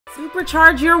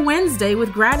Supercharge your Wednesday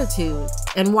with gratitude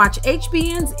and watch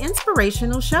HBN's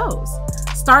inspirational shows,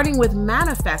 starting with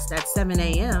Manifest at 7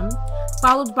 a.m.,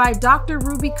 followed by Dr.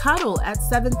 Ruby Cuddle at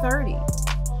 7:30.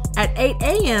 At 8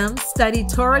 a.m., study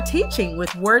Torah teaching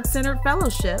with Word Centered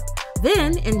Fellowship,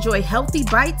 then enjoy Healthy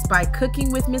Bites by Cooking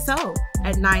with Miss O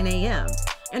at 9 a.m.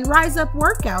 and Rise Up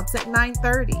Workouts at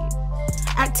 9:30.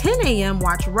 At 10 a.m.,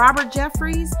 watch Robert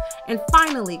Jeffries, and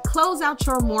finally close out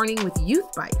your morning with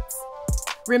Youth Bites.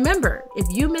 Remember, if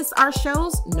you miss our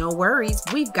shows, no worries,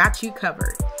 we've got you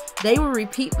covered. They will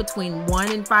repeat between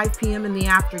 1 and 5 p.m. in the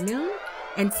afternoon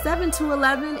and 7 to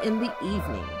 11 in the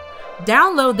evening.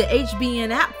 Download the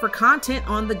HBN app for content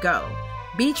on the go.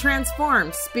 Be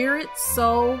transformed, spirit,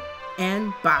 soul,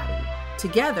 and body.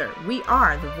 Together, we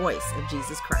are the voice of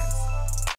Jesus Christ.